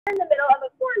in the middle of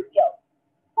a cornfield.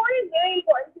 Corn is very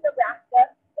important to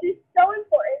Nebraska. It is so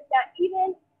important that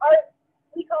even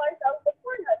we call ourselves the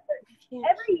corn huskers.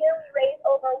 Every year we raise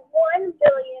over 1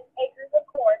 billion acres of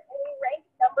corn, and we rank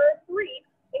number 3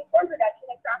 in corn production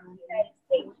across the United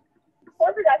States.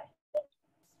 Corn production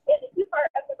is a key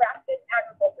part of Nebraska's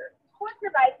agriculture. Corn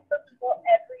provides for people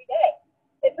every day.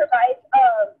 It provides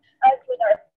us with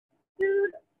our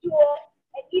food, fuel,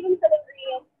 and even some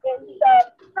ingredients in some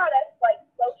products like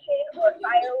lotion or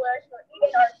fireworks or even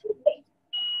our toothpaste.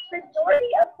 The majority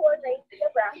of corn raised in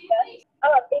Nebraska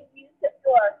is used to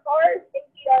fuel our cars and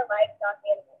feed our livestock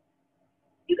animals.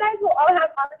 You guys will all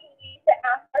have opportunities to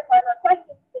ask our farmer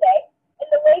questions today, and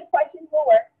the way questions will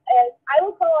work is I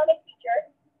will call on a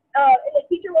teacher, and the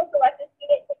teacher will select a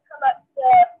student to come up to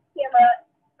the camera,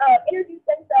 introduce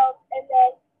themselves, and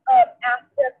then ask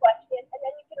their question, and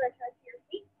then you can return to your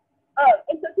seat.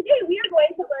 And so today we are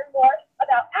going to learn more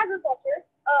about agriculture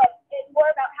and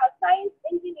more about how science,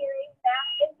 engineering,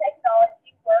 math, and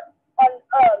technology work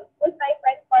with my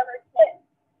friend Farmer Tim.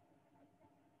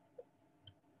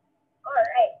 All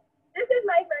right, this is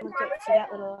my friend Farmer Tim. See that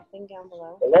little thing down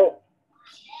below? Hello.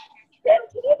 Tim,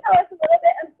 can you tell us a little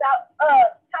bit about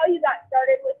how you got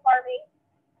started with farming?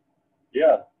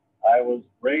 Yeah, I was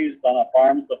raised on a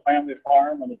farm. It's a family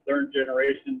farm. I'm the third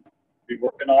generation to be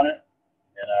working on it.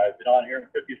 And I've been on here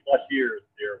 50 plus years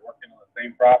here working on the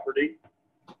same property.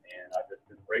 And I've just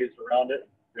been raised around it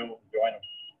and still enjoying them.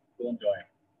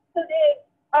 So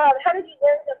how did you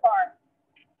learn to farm?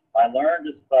 I learned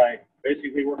just by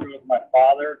basically working with my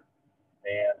father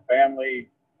and family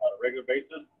on a regular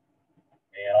basis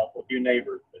and also a few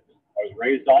neighbors. I was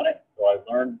raised on it, so I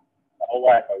learned my whole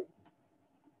life. I was in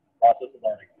the process of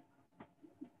learning.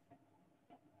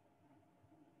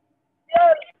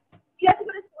 Do you have to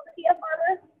go to school to be a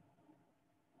farmer?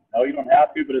 No, you don't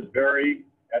have to, but it's very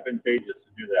advantageous to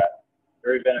do that.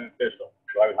 Very beneficial.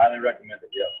 So I would highly recommend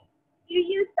it, yes. Do you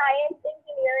use science,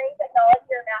 engineering,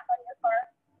 technology, or math on your farm?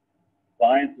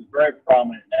 Science is very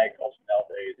prominent in agriculture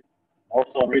nowadays. More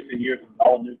so in recent years with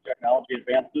all the new technology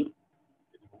advances,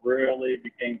 it really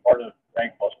became part of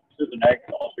agriculture. Precision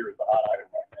agriculture is a hot item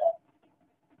right now.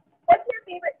 What's your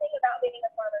favorite thing about being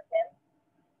a farmer, Tim?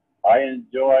 I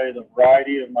enjoy the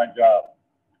variety of my job.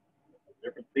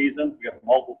 Different seasons, we have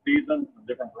multiple seasons and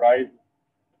different varieties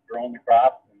growing the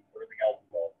crops and everything else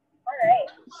involved. All right.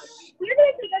 We're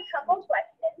going to take a couple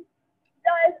questions.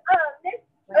 Does St.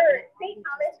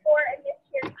 Thomas or and Miss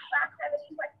Sherry's class have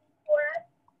any questions for us?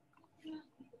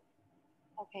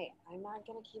 Okay, I'm not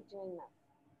going to keep doing that.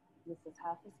 Mrs.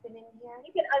 Huff has been in here.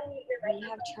 You can unmute your microphone. We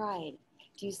have tried.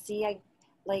 Do you see?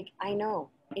 I know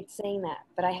it's saying that,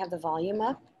 but I have the volume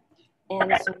up,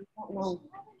 and so we don't know.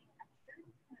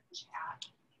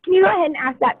 Can you go ahead and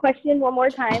ask that question one more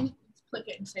time? Let's click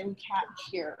it and say we can't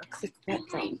hear. Click what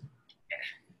thing?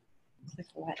 Click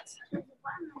what?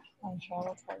 On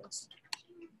channel first.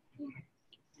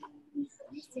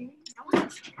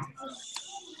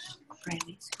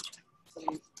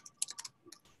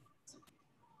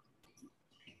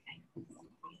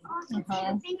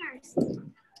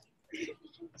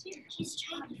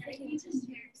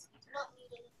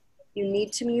 You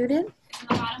need to mute it?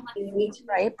 You need to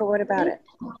write, but what about it?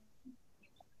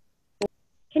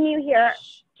 Can you hear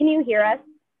us?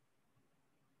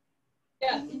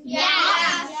 Yeah.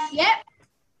 Yeah. Yep.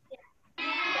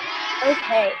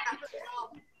 Okay.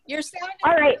 You're sounding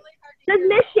All right. really hard to Does hear.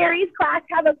 Miss Sherry's class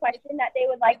have a question that they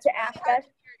would like to ask us?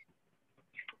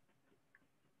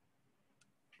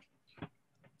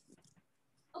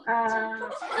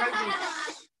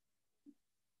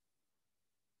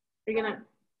 You're gonna.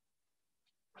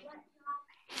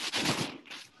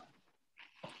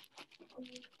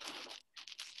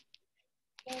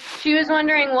 She was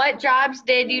wondering what jobs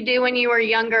did you do when you were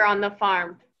younger on the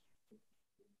farm?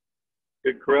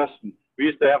 Good question. We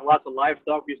used to have lots of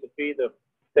livestock. We used to feed the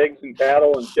pigs and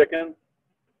cattle and chickens,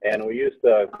 and we used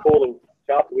to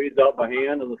chop the weeds out by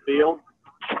hand in the field,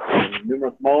 and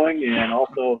numerous mowing, and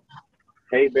also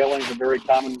hay baling is a very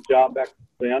common job back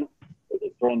then.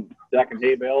 Just throwing stacking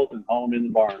hay bales and hauling them in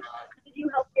the barn. Did you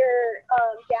help your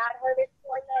dad harvest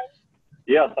corn then?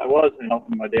 Yes, I was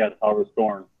helping my dad harvest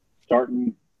corn,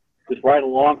 starting just right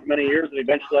along for many years, and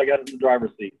eventually I got in the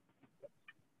driver's seat.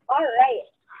 All right.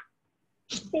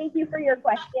 Thank you for your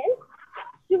question.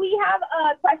 Do we have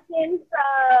a question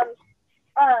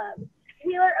from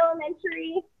Wheeler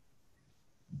Elementary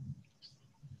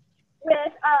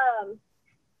with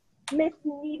Miss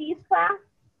Needy's class?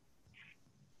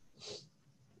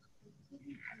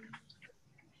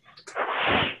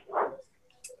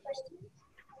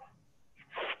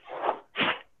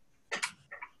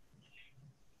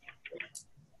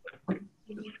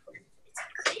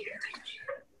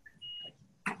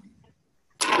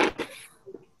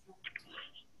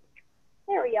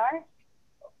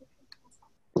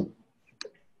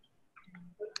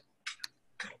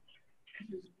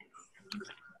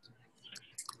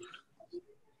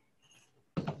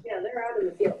 Yeah, they're out in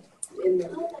the field,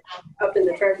 up in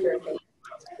the tractor, I think.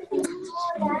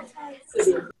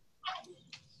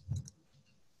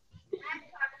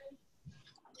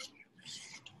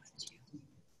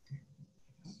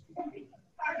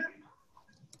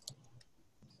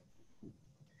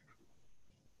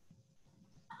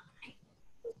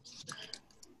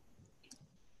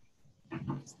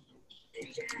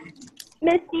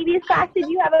 Miss Stevie's class, did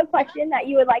you have a question that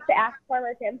you would like to ask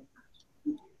Farmer Tim?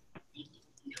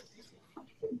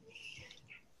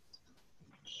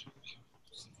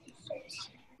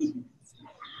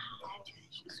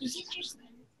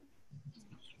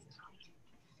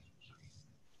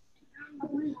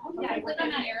 Yeah, click on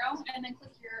that arrow and then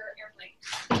click your airplane.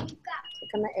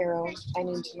 Click on the arrow. I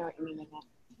need to know what you mean by that.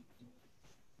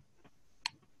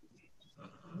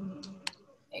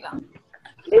 There you go.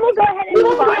 We will go ahead and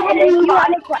move on. And if you have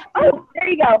a question, oh, there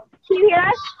you go. Can you hear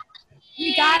us?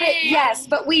 We got it, yes,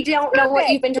 but we don't know what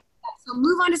you've been doing. So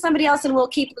move on to somebody else and we'll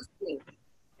keep listening.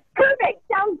 Perfect.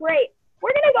 Sounds great.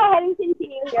 We're going to go ahead and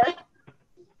continue here.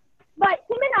 But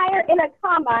Tim and I are in a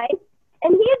combine,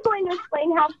 and he is going to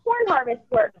explain how corn harvest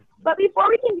works. But before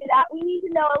we can do that, we need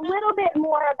to know a little bit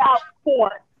more about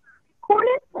corn. Corn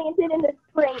is planted in the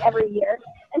spring every year,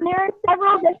 and there are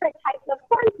several different types of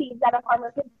corn seeds that a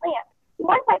farmer can plant.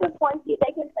 One type of corn seed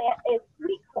they can plant is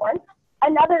sweet corn.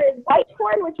 Another is white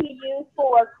corn, which we use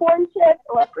for corn chips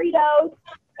or Fritos.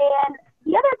 And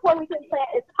the other corn we can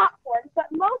plant is popcorn, but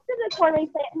most of the corn we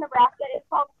plant in Nebraska is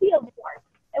called field corn.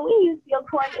 And we use field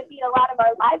corn to feed a lot of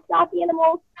our livestock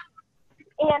animals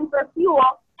and for fuel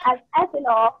as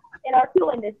ethanol in our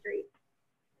fuel industry.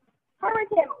 Farmer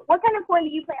Tim, what kind of corn do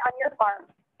you plant on your farm?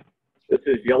 This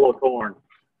is yellow corn,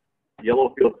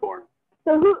 yellow field corn.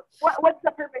 So what's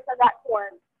the purpose of that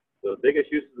corn? The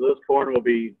biggest uses of this corn will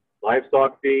be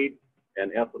livestock feed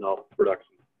and ethanol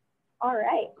production. All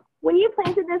right. When you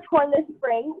planted this corn this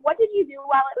spring, what did you do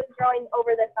while it was growing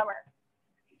over the summer?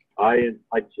 I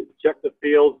check the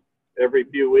fields every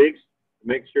few weeks to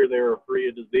make sure they are free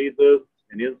of diseases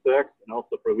and insects, and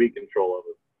also for weed control of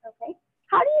it. Okay.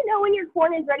 How do you know when your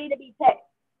corn is ready to be picked?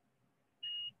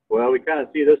 Well, we kind of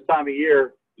see this time of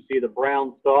year, you see the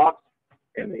brown stalks,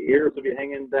 and the ears will be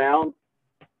hanging down,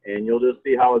 and you'll just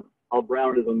see how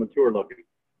brown it is and mature looking.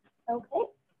 Okay.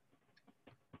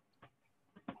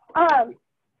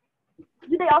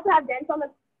 Do they also have dents on the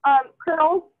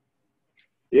kernels?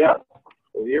 Yes.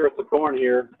 So the ears of corn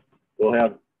here will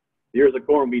have, the ears of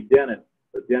corn will be dented.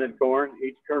 The dented corn,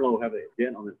 each kernel will have a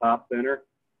dent on the top center.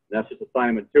 And that's just a sign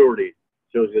of maturity.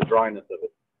 Shows you the dryness of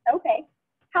it. Okay.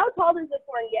 How tall does the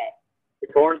corn get? The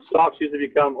corn stalks usually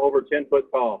become over 10 foot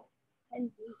tall.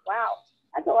 10 feet. Wow.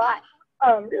 That's a lot.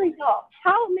 Really tall.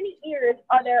 How many ears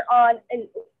are there on, and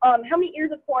how many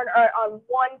ears of corn are on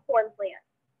one corn plant?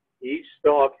 Each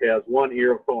stalk has one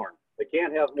ear of corn. They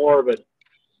can't have more, but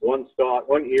one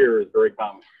ear is very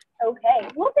common. Okay.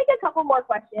 We'll take a couple more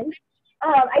questions.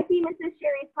 I see Mrs.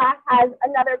 Sherry's class has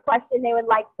another question they would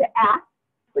like to ask.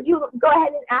 Would you go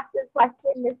ahead and ask this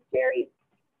question, Ms. Sherry?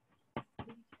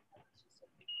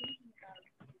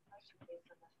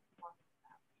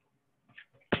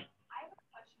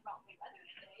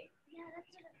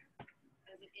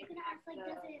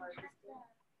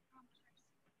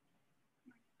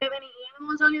 Do you have any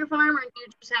animals on your farm, or do you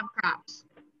just have crops?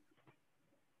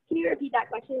 Can you repeat that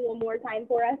question one more time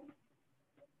for us?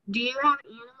 Do you have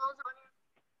animals on your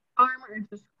farm, or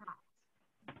just crops?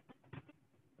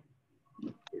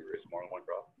 You raise more than one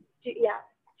crop? Yeah.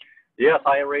 Yes,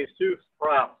 I raise two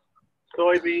crops,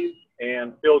 soybeans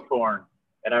and field corn,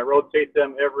 and I rotate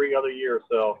them every other year.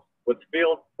 So with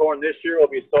field corn this year, will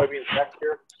be soybeans next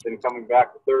year. Then coming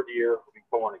back the third year, will be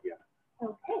corn again.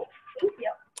 Okay, thank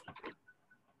you.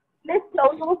 Miss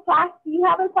Social class, do you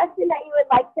have a question that you would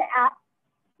like to ask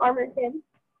Farmer Tim?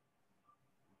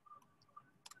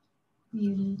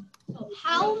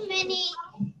 How many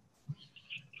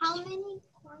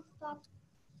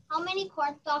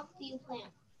corn stalks do you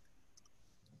plant?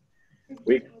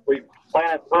 We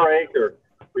plant per acre.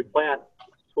 We plant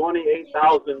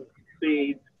 28,000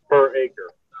 seeds per acre.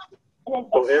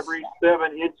 So every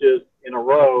 7 inches in a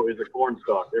row is a corn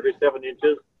stalk. Every 7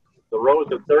 inches, the rows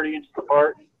are 30 inches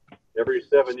apart. Every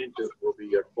 7 inches will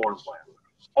be a corn plant.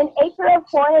 An acre of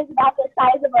corn is about the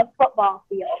size of a football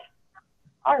field.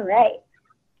 All right.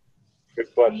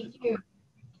 Good question. Thank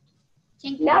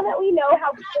you. Now that we know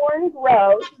how corn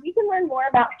grows, we can learn more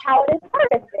about how it is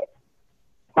harvested.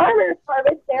 Farmers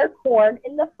harvest their corn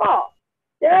in the fall.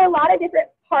 There are a lot of different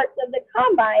parts of the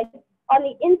combine on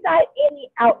the inside and the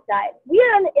outside. We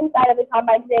are on the inside of the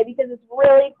combine today because it's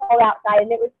really cold outside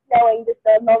and it was snowing just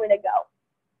a moment ago.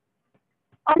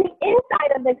 On the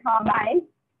inside of the combine,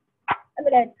 I'm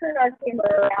going to turn our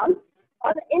camera around.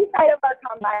 On the inside of our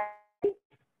combine,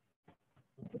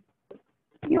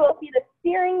 you will see the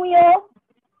steering wheel.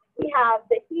 We have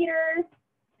the heaters.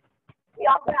 We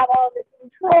also have all of the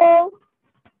controls.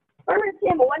 Farmer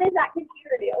Tim, what does that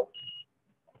computer do?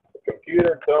 The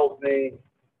computer tells me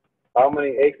how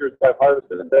many acres I've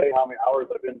harvested a day, how many hours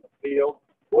I've been in the field,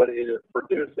 what it is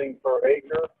producing per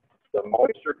acre, the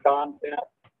moisture content,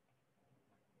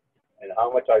 and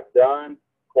how much I've done,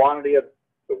 quantity of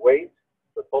the weight,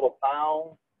 the total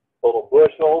pounds, total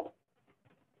bushels.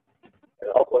 It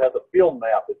also has a field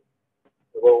map. The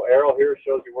little arrow here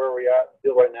shows you where we are in the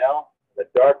field right now. The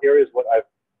dark area is what I've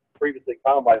previously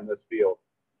combined in this field.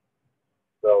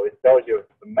 So it tells you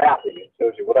the mapping. It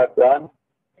shows you what I've done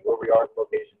and where we are in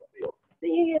location in the field. So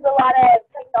you use a lot of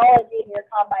technology in your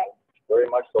combine. Very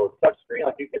much so. Touch screen,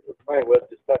 like you get familiar with,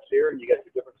 just touch here and you get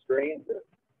your different screens. It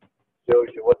shows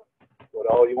you what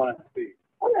all you want it to see.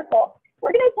 Wonderful.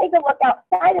 We're going to take a look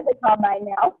outside of the combine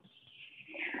now.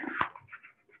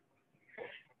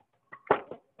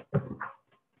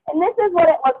 And this is what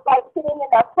it looks like sitting in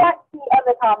the front seat of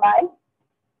the combine.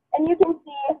 And you can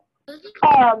see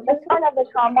the front of the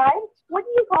combine. What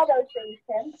do you call those things,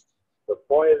 Tim? The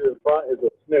point in front is a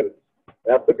snoot.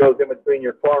 That's what goes in between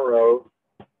your corn rows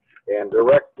and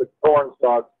directs the corn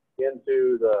stalks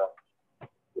into the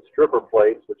stripper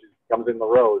plates, which comes in the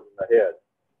rows in the head.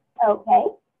 Okay.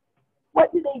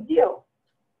 What do they do?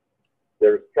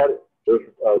 There's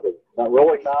not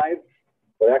rolling knives,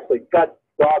 but actually cut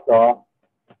stalk off,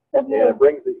 and it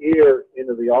brings the ear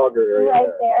into the auger area. Right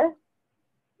there?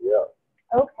 Yeah.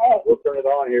 Okay. We'll turn it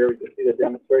on here. You can see the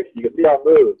demonstration. You can see how it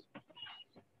moves.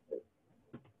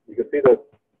 You can see the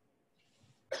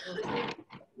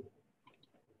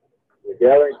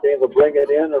gathering chains will bring it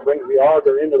in or brings the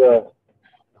auger into the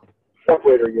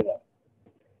separator unit.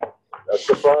 That's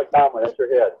the front of the combine. That's your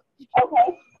head.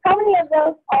 Okay. How many teeth are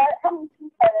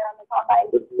there on the combine?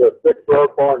 This is a 6-row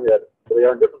corn head. So they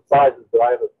are in different sizes, but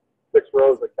I have 6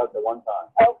 rows that cut at one time.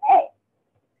 Okay.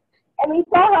 And we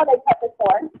saw how they cut the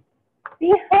corn.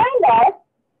 Behind us,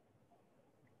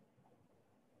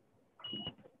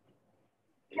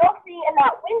 you'll see in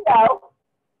that window,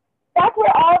 that's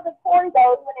where all of the corn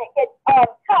goes when it gets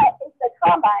cut into the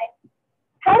combine.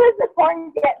 How does the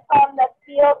corn get from the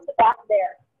field to back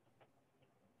there?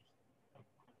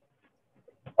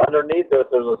 Underneath this,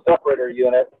 there's a separator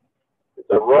unit. It's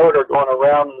a rotor going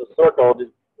around in a circle,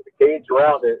 just with a cage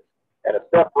around it, and it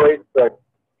separates the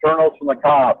kernels from the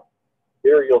cob.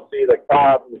 Here you'll see the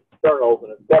cob and the kernels,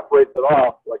 and it separates it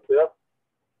off like this.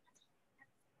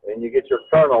 And you get your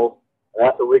kernels, and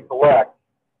that's what we collect.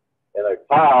 And the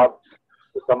cob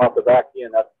will come out the back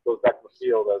end. That goes back to the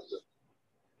field as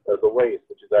the waste,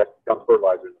 which is actually becomes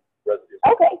fertilizer residue.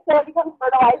 Okay, so it becomes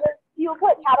fertilizer. Do you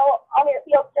put cattle on your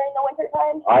fields during the winter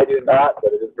time? I do not,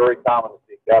 but it is very common to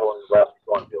see cattle in Nebraska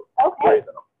cornfields grazing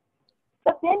them.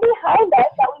 The bin behind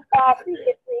us that we saw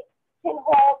previously can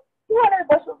hold 200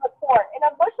 bushels of corn. And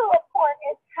a bushel of corn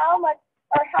is how a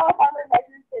farmer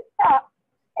measures his crop,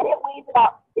 and it weighs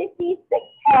about 56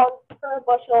 pounds per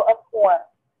bushel of corn.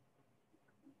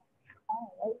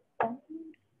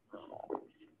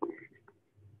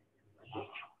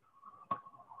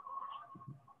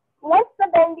 Once the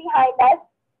bin behind us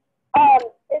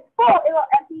is full, it will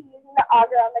empty using the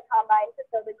auger on the combine to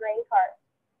fill the grain cart.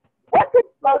 What could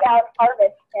slow down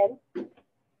harvest, Tim?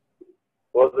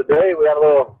 Well, today we had a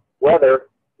little weather,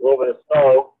 a little bit of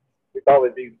snow. We thought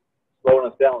we'd be slowing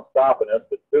us down and stopping us,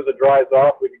 but as soon as it dries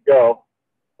off, we could go.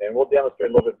 And we'll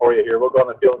demonstrate a little bit for you here. We'll go on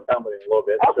the field and combine in a little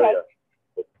bit and show you.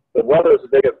 The weather is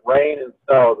the biggest. Rain and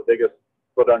snow, the biggest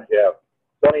slowdown you have.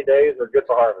 Sunny days are good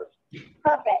for harvest.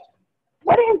 Perfect.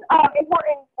 What is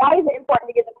important? Why is it important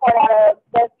to get the corn out of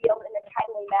the field in a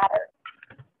timely manner?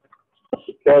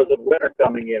 Because of winter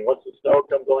coming in. Once the snow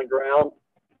comes on the ground,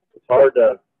 it's hard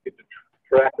to get the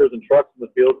tractors and trucks in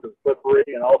the field because it's slippery,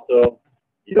 and also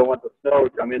you don't want the snow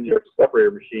to come into your separator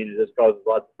machine. It just causes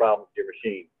lots of problems to your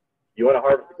machine. You want to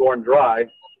harvest the corn dry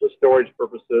for storage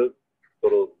purposes, so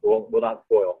it will not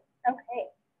spoil. Okay.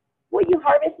 Will you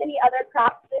harvest any other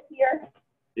crops this year?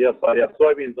 Yes, I have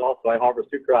soybeans also. I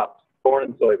harvest 2 crops, corn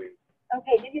and soybeans.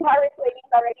 Okay. Did you harvest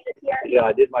soybeans already this year? Yeah,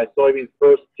 I did my soybeans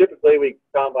first. Typically, we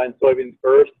combine soybeans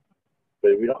first,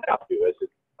 but we don't have to. That's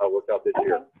just how it worked out this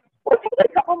year. We'll take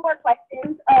a couple more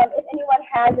questions if anyone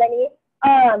has any.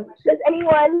 Does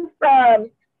anyone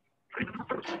from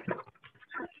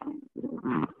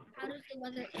How does the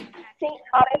weather impact? St.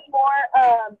 Thomas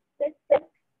More this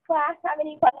class have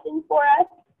any questions for us?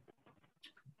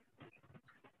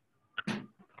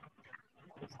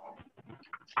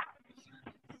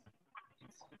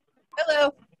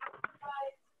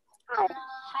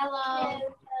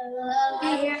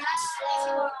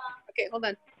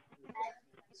 hold on.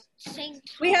 Sing.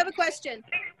 We have a question.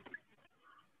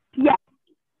 Yeah.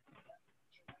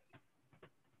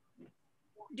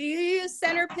 Do you use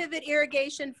center pivot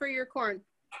irrigation for your corn?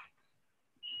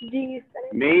 Do you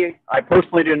Me, I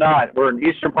personally do not. We're in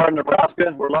eastern part of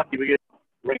Nebraska. We're lucky we get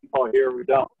rainfall here. We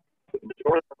don't. The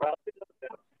majority of Nebraska doesn't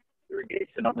have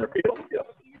irrigation on their fields. Yes.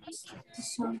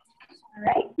 All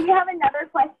right. We have another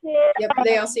question. Yep,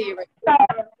 they all see you right.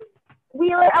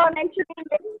 Wheeler Elementary,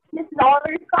 Mrs.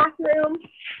 Oliver's classroom.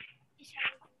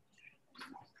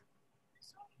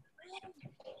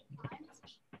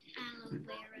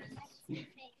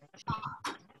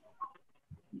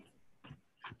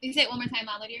 You say it one more time,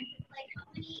 louder, dear. Like how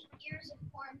many ears of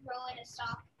corn grow in a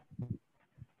stalk?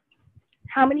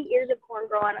 How many ears of corn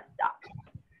grow on a stalk?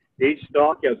 Each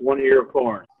stalk has 1 ear of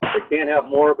corn. They can't have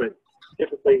more, but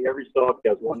typically every stalk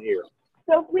has 1 ear.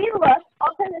 So if we look,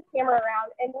 I'll turn this camera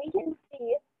around, and we can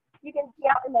see, you can see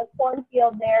out in the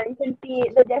cornfield there, you can see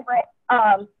the different,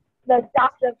 the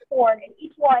stalks of corn, and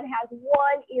each one has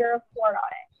 1 ear of corn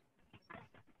on it.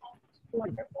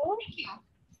 Wonderful. Thank you.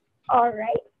 All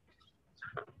right.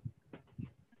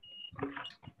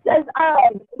 Does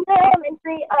Wheeler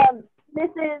Elementary,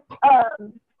 Mrs.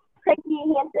 Cranky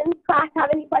Hanson's class have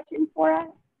any questions for us?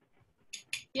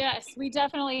 Yes, we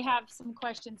definitely have some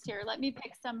questions here. Let me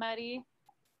pick somebody.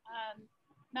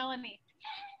 Melanie.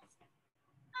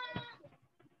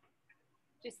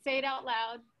 Just say it out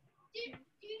loud. Do you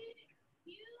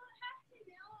have to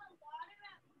know a lot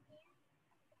about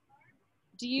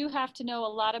plants? Do you have to know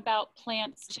a lot about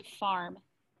plants to farm?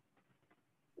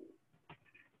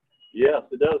 Yes,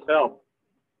 it does help.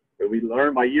 We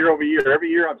learn by year over year. Every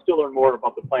year I'm still learning more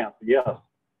about the plants. Yes.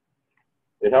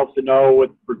 It helps to know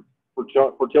what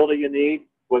fertility you need,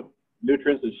 what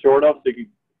nutrients it's short of, so you can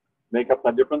make up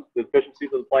that difference, the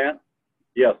efficiencies of the plant.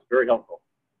 Yes, very helpful.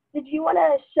 Did you want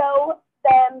to show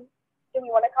them, do we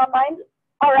want to combine?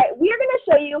 All right, we're going to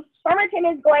show you, Farmer Tim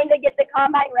is going to get the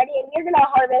combine ready, and we're going to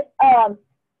harvest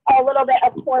a little bit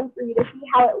of corn for you to see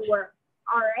how it works.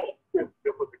 All right?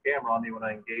 You'll put the camera on me when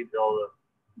I engage all the,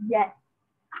 Yes.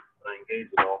 when I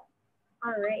engage it all.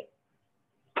 All right.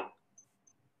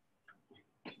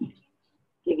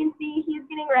 You can see he's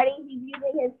getting ready. He's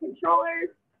using his controllers.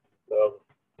 So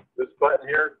this button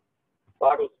here,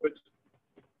 toggle switch,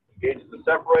 engages the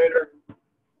separator.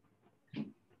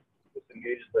 This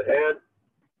engages the head.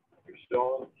 You're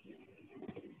showing.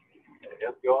 The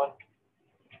head's going.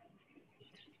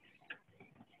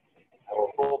 I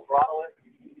will full throttle it.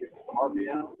 Give it some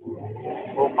RPM.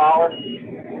 Full power.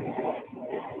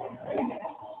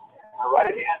 My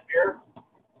right hand here.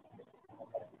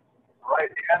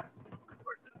 Right hand.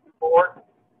 Push this forward.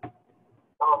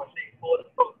 Power machine pull it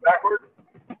backward.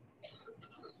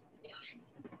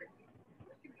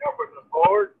 Now push it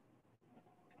forward.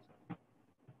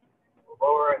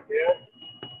 Lower it in.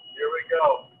 Here we go.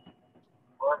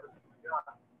 Harvest is done.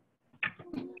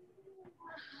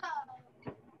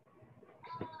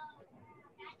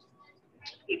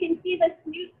 You can see the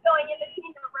snoots going in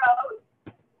between the rows.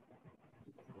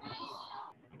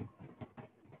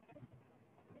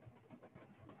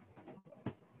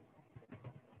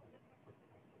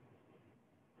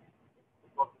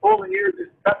 So pull the ears,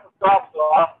 just cut the stops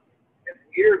off, and the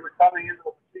ears are coming into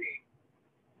the machine.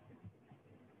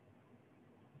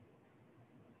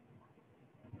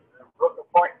 And broken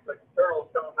point, the turtle's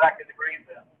coming back into green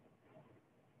bin.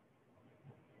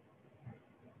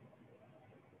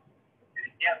 And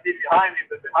you can't see behind me,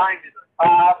 but behind me the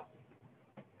cob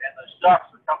and the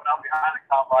shucks are coming out behind the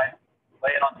combine,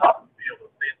 laying on top of the field,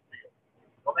 stay in the field.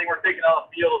 The only thing we're taking out of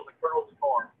the field is the kernels of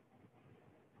corn.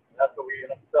 That's what we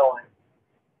end up selling.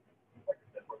 Like I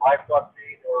said, for livestock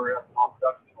feed or ethanol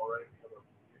production or any other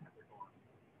corn.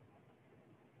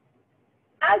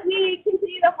 As we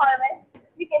continue to harvest,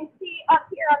 you can see up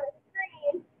here on the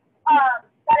screen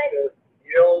that it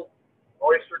Yield,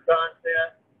 moisture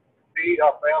content, feed,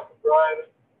 how fast it's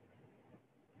driving.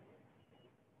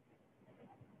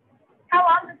 how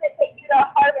long does it take you to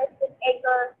harvest an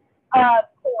acre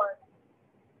of corn?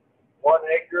 1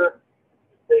 acre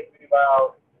takes me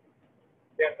about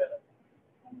 10 minutes.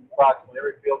 Approximately.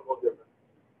 Every field's a little different.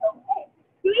 Okay.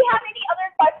 Do we have any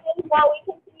other questions while we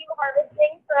continue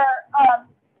harvesting for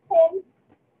Tim?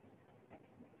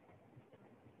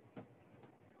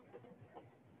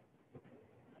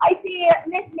 I see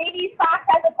Miss Nady's class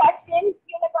has a question.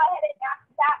 You want to go ahead and ask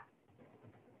that?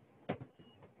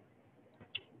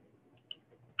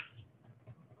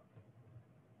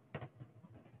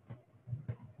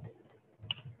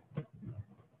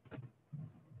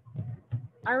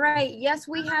 All right. Yes,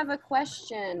 we have a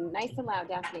question. Nice and loud,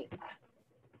 Daphne.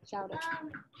 Shout it. How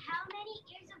many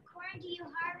ears of corn do you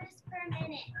harvest per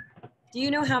minute? Do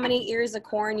you know how many ears of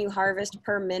corn you harvest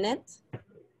per minute? Do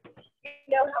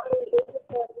you know how many ears of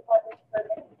corn you harvest per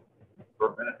minute? Per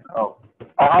minute? Oh.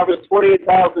 I harvest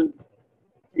 28,000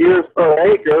 ears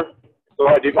per acre. So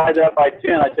I divide that by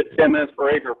 10. I said 10 minutes per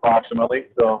acre approximately.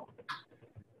 So.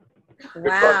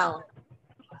 Wow.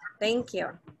 Thank you.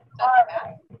 All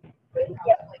right. Thank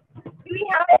you. Do we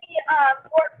have any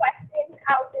more questions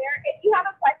out there? If you have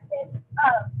a question,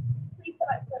 please come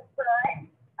up to the front.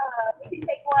 We can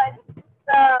take one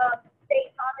from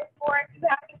St. Thomas for if you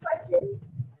have any questions.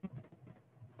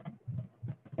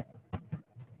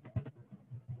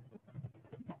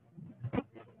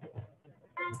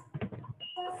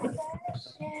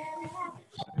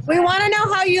 We want to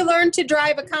know how you learned to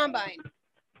drive a combine.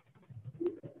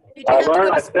 I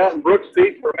learned. I sat in Brooks'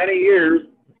 seat for many years,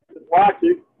 just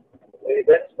watching. And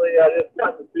eventually, I just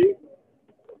got the seat.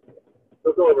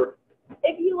 Took over.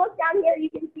 If you look down here, you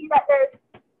can see that there's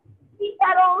seat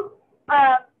pedals,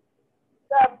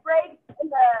 the brakes, and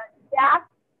the gas.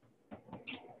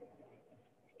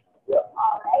 Yeah.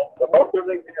 All right. So most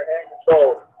everything's in your hand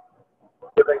control.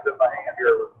 Everything's in my hand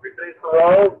here. We face the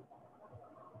road.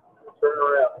 Turn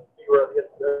around. See where it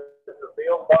hits the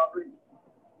field boundary.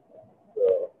 So.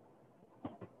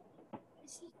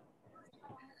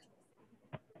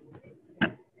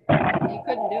 You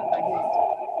couldn't do it by hand.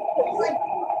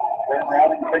 Turn around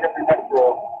and pick up your next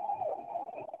roll.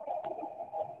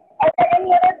 Are there any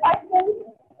other questions?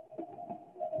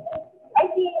 I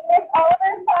see Miss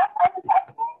Oliver has a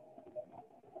question.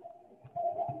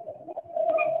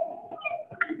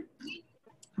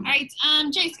 All right,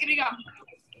 Chase, give it a go.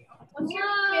 What's your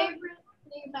favorite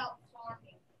thing about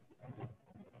farming?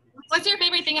 What's your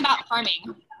favorite thing about farming?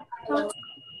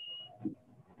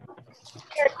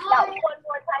 Here, that one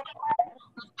more time.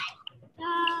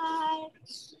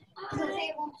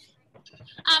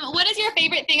 What is your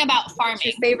favorite thing about farming? What's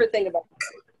your favorite thing about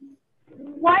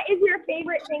What is your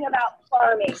favorite thing about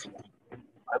farming?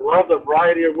 I love the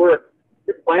variety of work.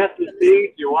 You plant the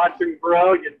seeds, you watch them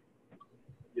grow, you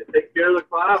take care of the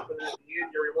crop, and at the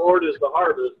end, your reward is the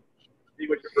harvest. See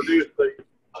what you produce. So it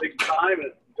takes time, and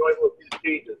it's enjoyable to see the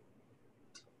changes.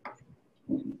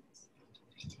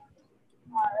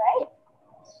 All right.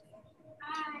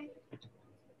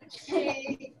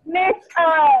 Miss,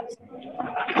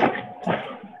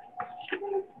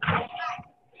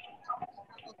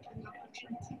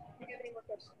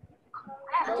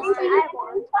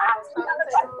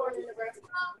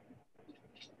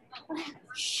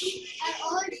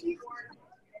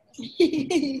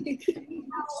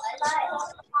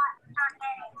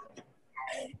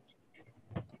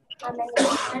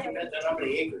 Depends on how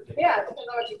many acres. Yeah, it depends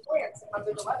on what you plant, so how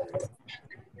good the weather is.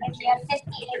 and we have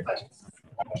 50 acres.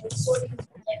 Well, it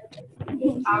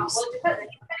depends.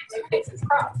 It fixes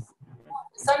crops.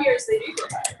 Some years they do go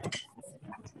better.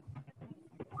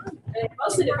 And it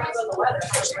mostly depends on the weather,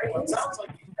 right? It sounds like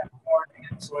you have corn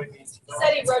and soybeans. He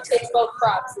said he rotates both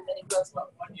crops and then he grows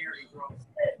both. 1 year he grows corn.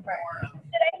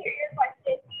 Did I hear your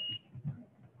question?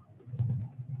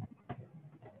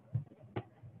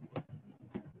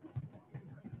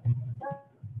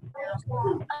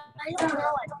 I don't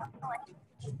know.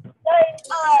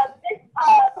 Does this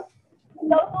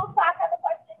local class have a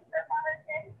question for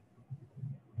Congressman?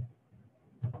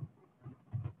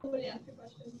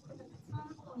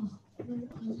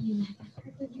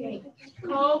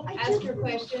 Cole, ask your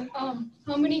question.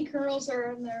 How many kernels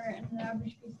are in there in an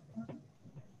average piece of corn?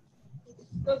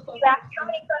 You asked how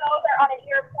many kernels are on an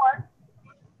ear of corn?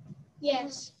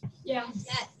 Yes. Yeah.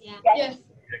 Yes. Yeah. Yes.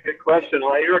 Good question.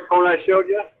 Well, ear of corn I showed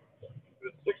you, it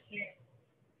was 16.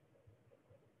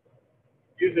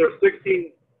 Usually there's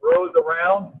 16 rows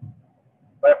around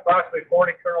by approximately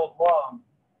 40 kernels long.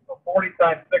 So 40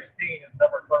 times 16 is the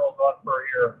number of kernels on per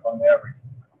ear on average.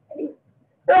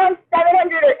 Around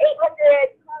 700 or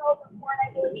 800 kernels of corn, I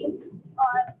believe,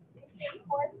 on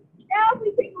corn. Now, if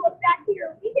we take a look back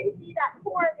here, we can see that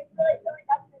corn is really showing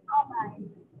up in the combine.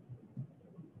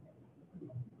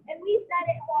 And we said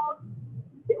it holds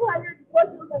 200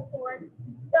 bushels of corn,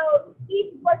 so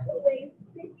each bushel weighs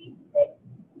 56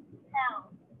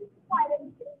 pounds. It's quite a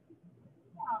bit.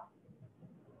 Now,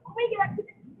 when we get up to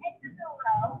the end of the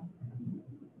row,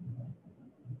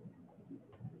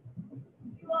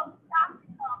 we will stop the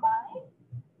combine.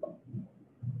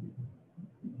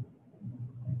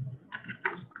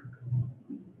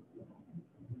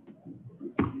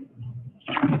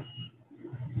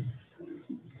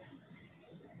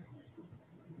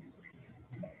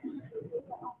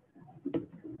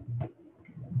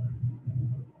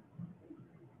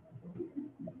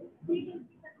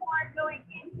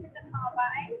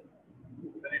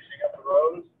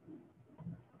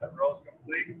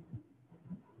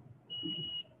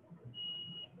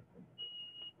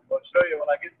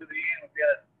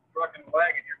 got a truck and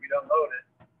wagon here. We unload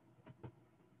it.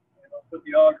 And I'll put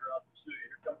the auger out to show you.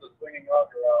 Here comes the swinging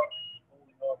auger out,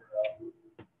 holding auger out.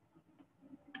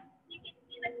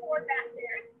 Even more back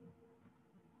there.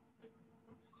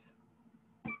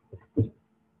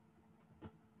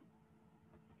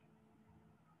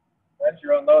 That's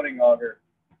your unloading auger.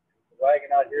 The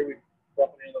wagon out here, we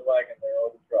dump it into the wagon there,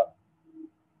 over the truck.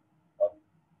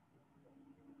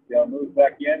 I'll move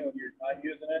back in when you're not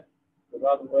using it. Goes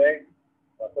out of the way.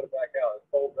 I'll put it back out. It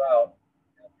folds out.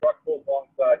 And the truck pulls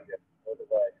alongside you with the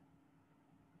wagon.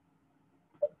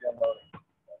 That's the unloading.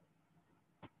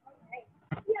 All right.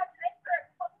 We have time for a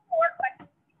couple more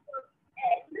questions before we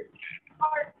end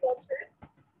our field trip.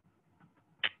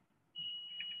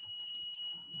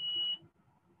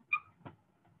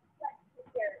 Let's see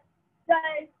here.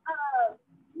 Does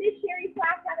Miss Sherry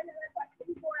Flack have another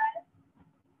question for us?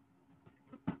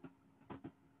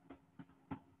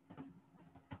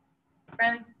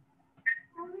 Ready?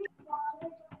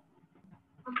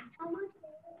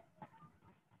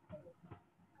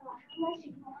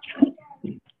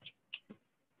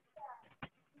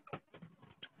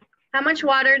 How much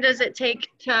water does it take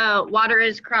to water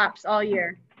his crops all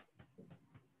year?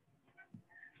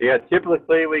 Yeah,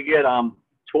 typically we get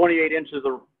 28 inches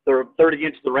of, or 30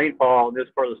 inches of rainfall in this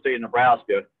part of the state of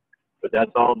Nebraska, but that's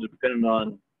all depending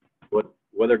on what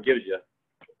weather gives you.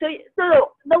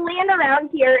 So the land around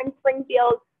here in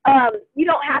Springfield, you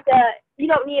don't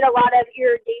need a lot of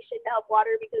irrigation to help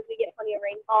water because we get plenty of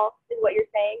rainfall, is what you're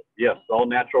saying? Yes, all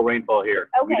natural rainfall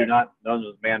here. Okay. We do not, none of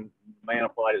this man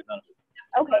applied is none of it.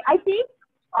 Okay, I think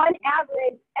on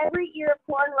average, every ear of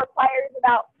corn requires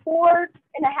about 4.5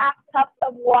 cups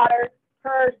of water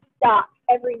per stalk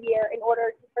every year in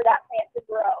order for that plant to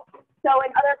grow. So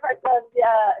in other parts of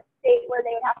the state where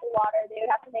they would have to water, they would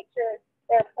have to make sure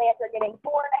their plants are getting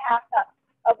 4.5 cups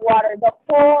of water the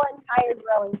whole entire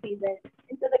growing season.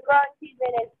 And so the growing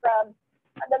season is from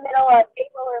the middle of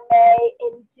April or May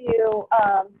into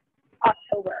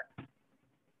October.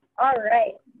 All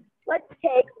right, let's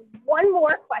take one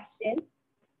more question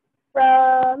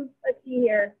from, let's see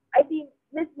here. I think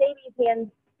Miss Navy's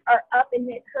hands are up in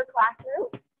her classroom.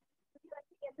 Would you like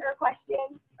to answer a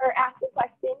question or ask a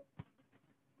question?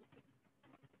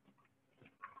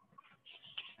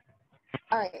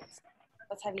 All right,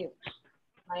 let's have you.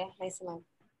 Maya, nice and low.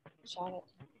 Shout it.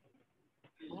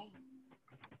 Maya.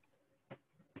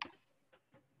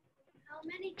 How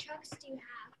many trucks do you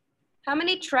have? How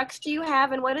many trucks do you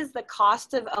have, and what is the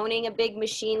cost of owning a big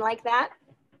machine like that?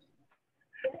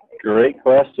 Great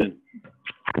question.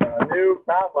 A new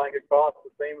combine could cost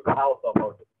the same as a house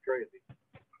almost. It's crazy.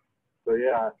 So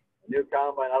yeah, a new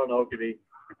combine, I don't know, it could be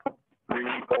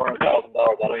 $300,000, $400,000. I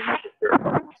don't even know for sure.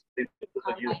 It's just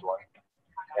a used one.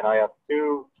 And I have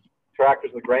 2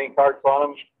 tractors with grain carts on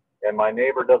them, and my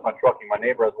neighbor does my trucking. My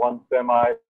neighbor has 1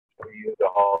 semi that we use to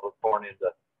haul the corn into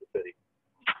the city.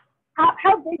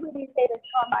 How big would you say this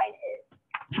combine is?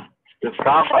 This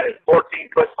combine is 14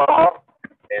 foot tall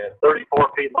and it's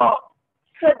 34 feet long.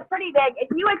 So it's pretty big. If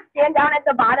you would stand down at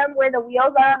the bottom where the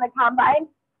wheels are on the combine,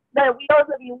 the wheels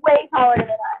would be way taller than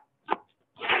us.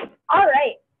 All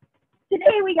right.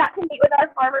 Today we got to meet with our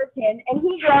farmer Tim, and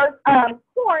he grows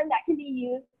corn that can be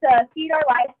used to feed our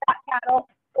livestock cattle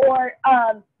or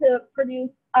to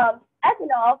produce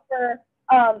ethanol for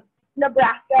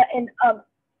Nebraska and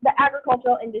the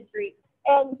agricultural industry.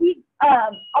 And he,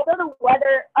 although the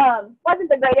weather wasn't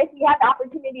the greatest, we had the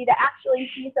opportunity to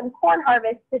actually see some corn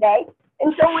harvest today.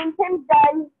 And so when Tim's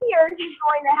done here, he's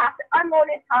going to have to unload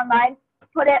his combine,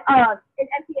 put it and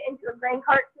empty it into a grain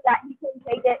cart so that he can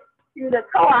take it to the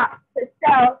co-op to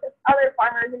sell to other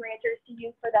farmers and ranchers to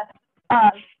use for the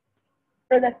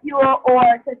fuel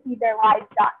or to feed their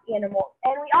livestock animals.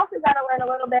 And we also got to learn a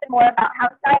little bit more about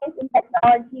how science and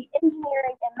technology,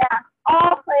 engineering, and math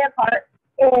all play a part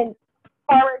in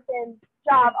farmer Tim's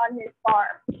job on his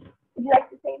farm. Would you like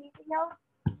to say anything else?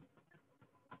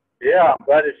 Yeah, I'm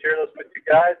glad to share this with you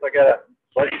guys. I got a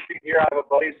buddy seat here. I have a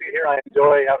buddy seat here. I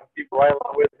enjoy having people right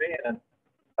along with me, and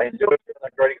I enjoy the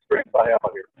great experience I have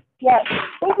out here. Yes.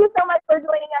 Thank you so much for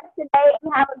joining us today,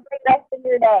 and have a great rest of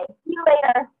your day. See you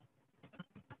later.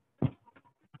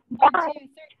 Bye.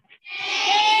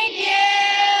 Thank you.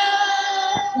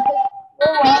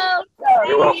 You're welcome.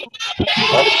 You're welcome.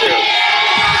 Love it too.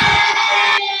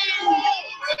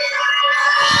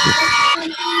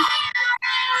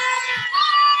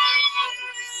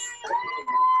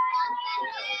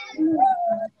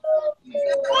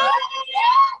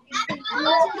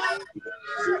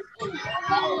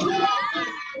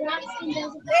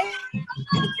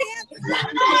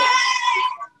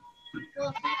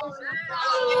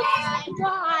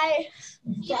 Bye.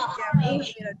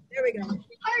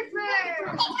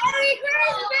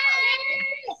 Christmas!